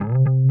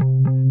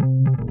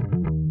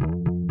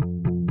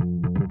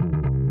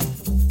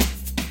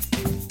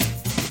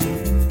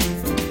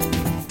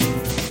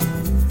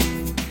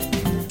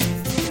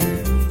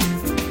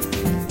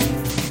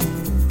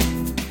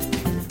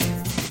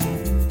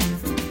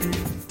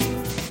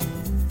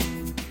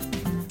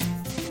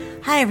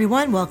Hi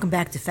everyone, welcome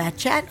back to Fat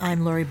Chat.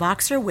 I'm Lori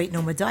Boxer, Weight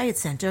No More Diet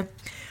Center.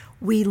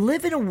 We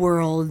live in a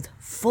world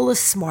full of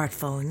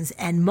smartphones,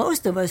 and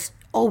most of us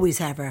always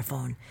have our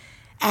phone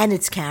and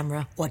its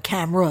camera or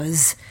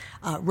cameras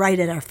right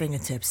at our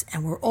fingertips.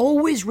 And we're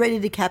always ready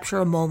to capture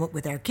a moment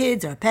with our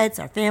kids, our pets,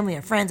 our family,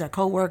 our friends, our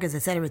coworkers,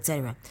 etc.,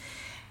 etc.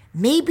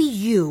 Maybe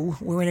you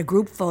were in a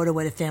group photo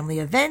at a family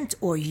event,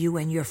 or you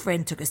and your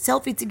friend took a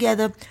selfie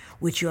together,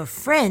 which your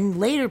friend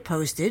later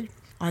posted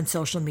on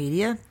social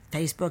media,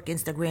 Facebook,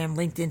 Instagram,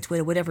 LinkedIn,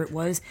 Twitter, whatever it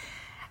was.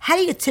 How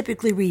do you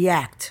typically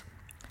react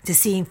to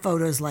seeing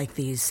photos like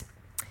these?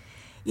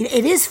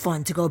 It is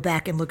fun to go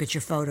back and look at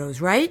your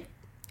photos, right?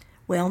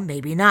 Well,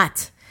 maybe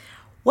not.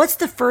 What's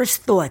the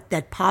first thought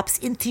that pops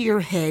into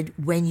your head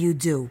when you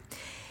do?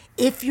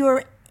 If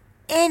you're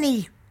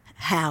anything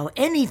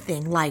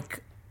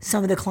like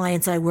some of the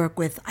clients I work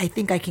with, I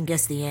think I can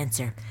guess the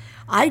answer.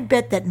 I'd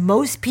bet that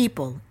most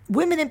people,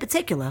 women in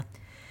particular,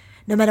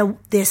 no matter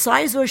their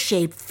size or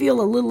shape,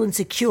 feel a little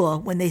insecure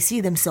when they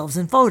see themselves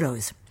in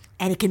photos.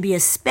 And it can be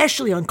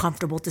especially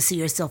uncomfortable to see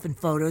yourself in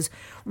photos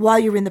while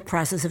you're in the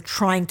process of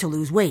trying to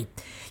lose weight.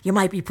 You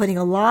might be putting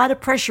a lot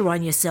of pressure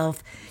on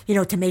yourself,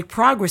 to make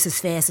progress as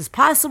fast as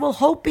possible,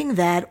 hoping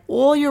that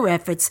all your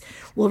efforts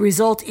will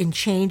result in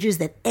changes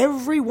that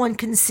everyone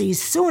can see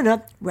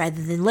sooner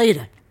rather than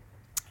later.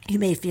 You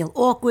may feel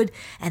awkward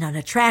and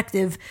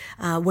unattractive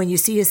when you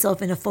see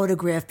yourself in a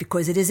photograph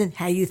because it isn't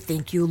how you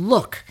think you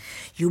look.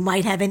 You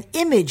might have an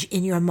image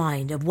in your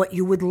mind of what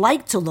you would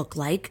like to look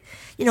like.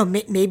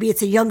 Maybe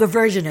it's a younger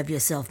version of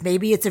yourself.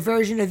 Maybe it's a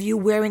version of you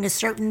wearing a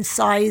certain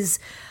size,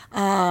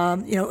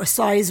 a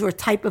size or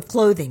type of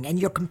clothing, and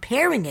you're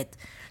comparing it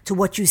to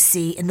what you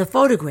see in the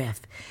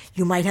photograph.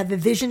 You might have a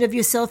vision of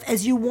yourself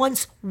as you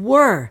once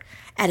were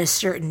at a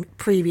certain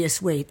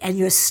previous weight, and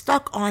you're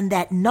stuck on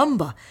that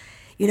number.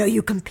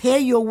 You compare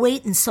your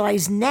weight and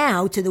size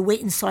now to the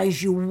weight and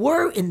size you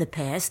were in the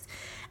past,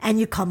 and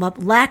you come up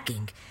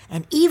lacking.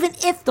 And even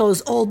if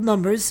those old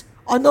numbers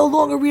are no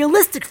longer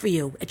realistic for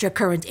you at your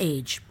current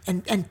age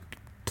and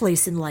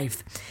place in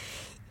life,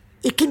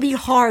 it can be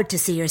hard to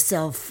see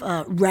yourself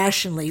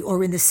rationally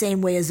or in the same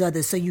way as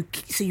others. So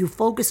you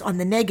focus on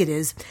the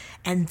negatives,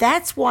 and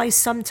that's why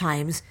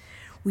sometimes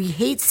we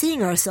hate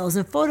seeing ourselves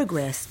in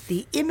photographs.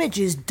 The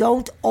images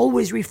don't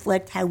always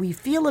reflect how we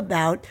feel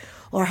about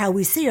or how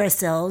we see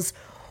ourselves,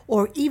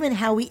 or even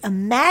how we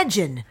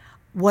imagine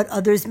what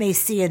others may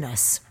see in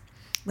us.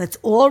 Let's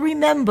all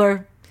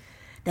remember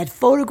that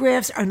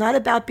photographs are not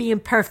about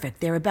being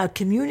perfect. They're about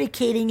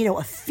communicating,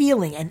 a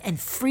feeling and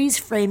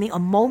freeze-framing a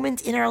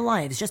moment in our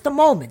lives, just a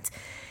moment.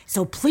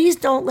 So please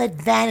don't let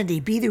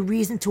vanity be the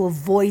reason to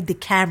avoid the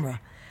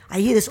camera. I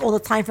hear this all the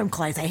time from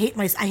clients. I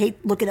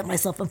hate looking at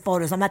myself in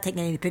photos. I'm not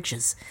taking any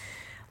pictures.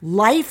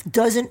 Life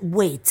doesn't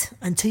wait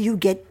until you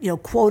get,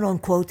 quote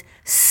unquote,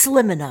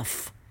 slim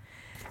enough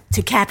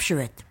to capture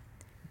it.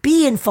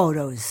 Be in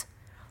photos.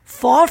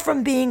 Far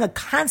from being a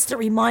constant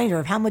reminder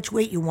of how much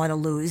weight you want to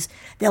lose,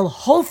 they'll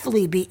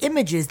hopefully be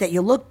images that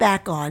you look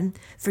back on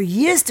for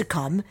years to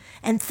come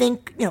and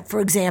think, for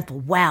example,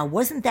 wow,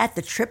 wasn't that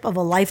the trip of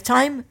a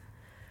lifetime?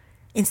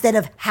 Instead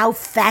of how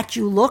fat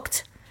you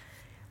looked.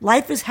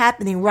 Life is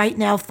happening right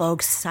now,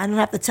 folks. I don't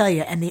have to tell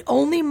you. And the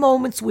only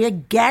moments we're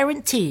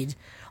guaranteed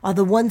are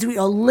the ones we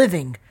are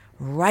living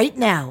right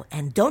now.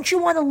 And don't you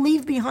want to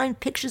leave behind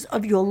pictures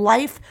of your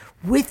life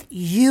with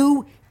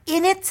you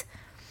in it?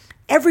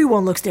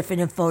 Everyone looks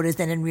different in photos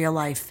than in real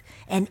life.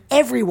 And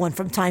everyone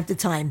from time to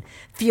time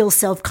feels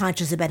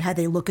self-conscious about how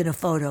they look in a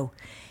photo.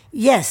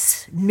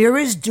 Yes,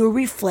 mirrors do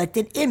reflect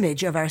an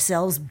image of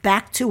ourselves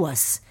back to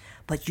us.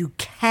 But you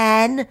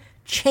can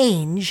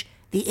change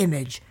the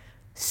image.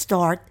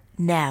 Start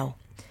now.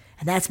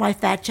 And that's my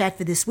Fat Chat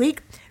for this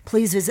week.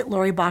 Please visit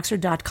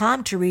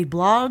LoriBoxer.com to read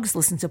blogs,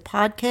 listen to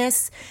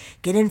podcasts,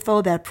 get info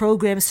about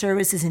program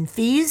services and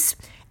fees,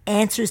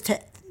 answers to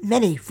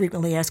many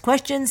frequently asked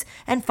questions,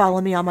 and follow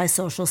me on my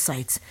social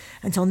sites.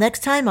 Until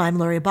next time, I'm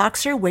Lori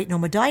Boxer, Weight No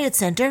More Diet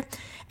Center.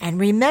 And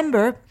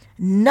remember,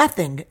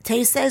 nothing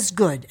tastes as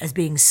good as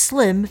being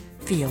slim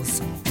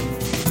feels.